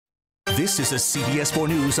This is a CBS 4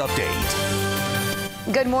 News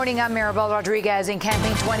update. Good morning. I'm Maribel Rodriguez. In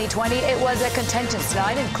campaign 2020, it was a contentious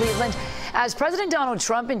night in Cleveland as President Donald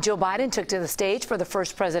Trump and Joe Biden took to the stage for the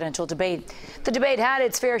first presidential debate. The debate had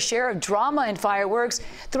its fair share of drama and fireworks.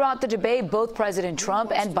 Throughout the debate, both President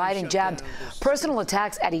Trump and Biden jabbed personal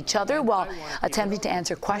attacks at each other while attempting to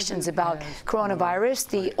answer questions about coronavirus,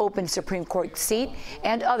 the open Supreme Court seat,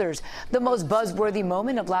 and others. The most buzzworthy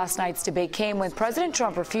moment of last night's debate came when President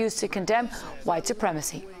Trump refused to condemn white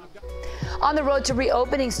supremacy. On the road to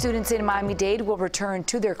reopening, students in Miami-Dade will return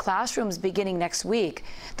to their classrooms beginning next week.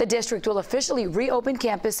 The district will officially reopen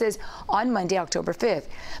campuses on Monday, October 5th.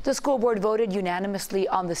 The school board voted unanimously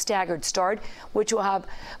on the staggered start, which will have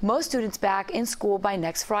most students back in school by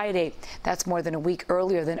next Friday. That's more than a week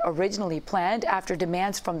earlier than originally planned after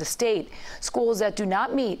demands from the state. Schools that do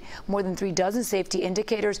not meet more than 3 dozen safety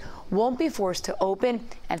indicators won't be forced to open,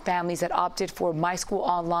 and families that opted for My School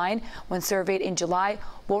Online when surveyed in July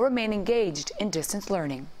will remain engaged in distance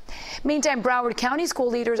learning. Meantime, Broward County school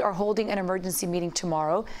leaders are holding an emergency meeting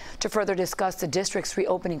tomorrow to further discuss the district's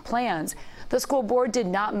reopening plans. The school board did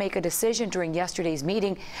not make a decision during yesterday's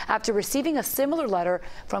meeting after receiving a similar letter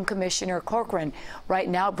from Commissioner Corcoran. Right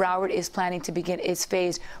now, Broward is planning to begin its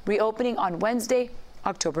phased reopening on Wednesday,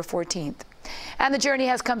 October 14th. And the journey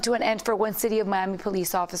has come to an end for one City of Miami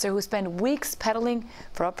police officer who spent weeks pedaling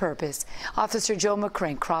for a purpose. Officer Joe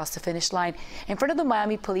McCrane crossed the finish line in front of the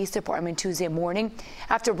Miami Police Department Tuesday morning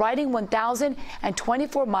after riding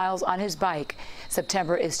 1,024 miles on his bike.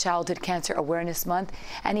 September is Childhood Cancer Awareness Month,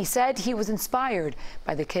 and he said he was inspired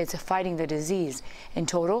by the kids fighting the disease. In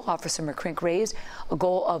total, Officer McCrane raised a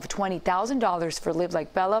goal of $20,000 for Live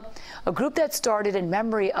Like Bella, a group that started in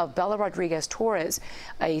memory of Bella Rodriguez Torres,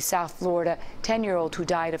 a South Florida 10-year-old who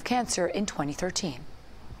died of cancer in 2013.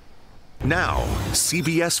 Now,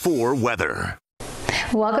 CBS 4 weather.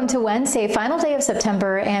 Welcome to Wednesday, final day of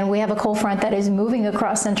September, and we have a cold front that is moving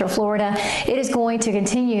across central Florida. It is going to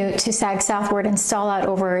continue to sag southward and stall out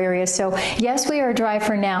over our areas. So yes, we are dry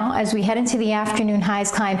for now. As we head into the afternoon,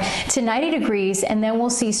 highs climb to 90 degrees, and then we'll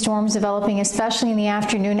see storms developing, especially in the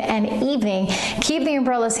afternoon and evening. Keep the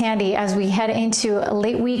umbrellas handy as we head into a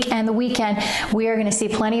late week and the weekend. We are going to see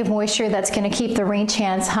plenty of moisture that's going to keep the rain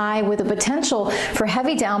chance high, with the potential for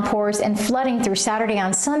heavy downpours and flooding through Saturday.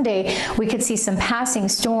 On Sunday, we could see some passing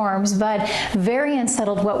storms, but very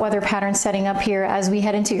unsettled wet weather pattern setting up here as we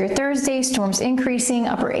head into your Thursday. Storms increasing,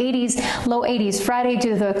 upper 80s, low 80s Friday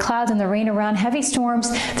due to the clouds and the rain around. Heavy storms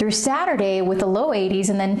through Saturday with the low 80s,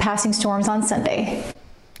 and then passing storms on Sunday.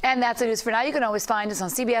 And that's the news for now. You can always find us on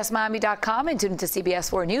CBSMiami.com and tune into CBS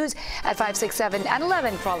 4 News at 5, 6, 7, and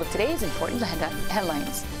 11 for all of today's important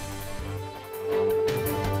headlines.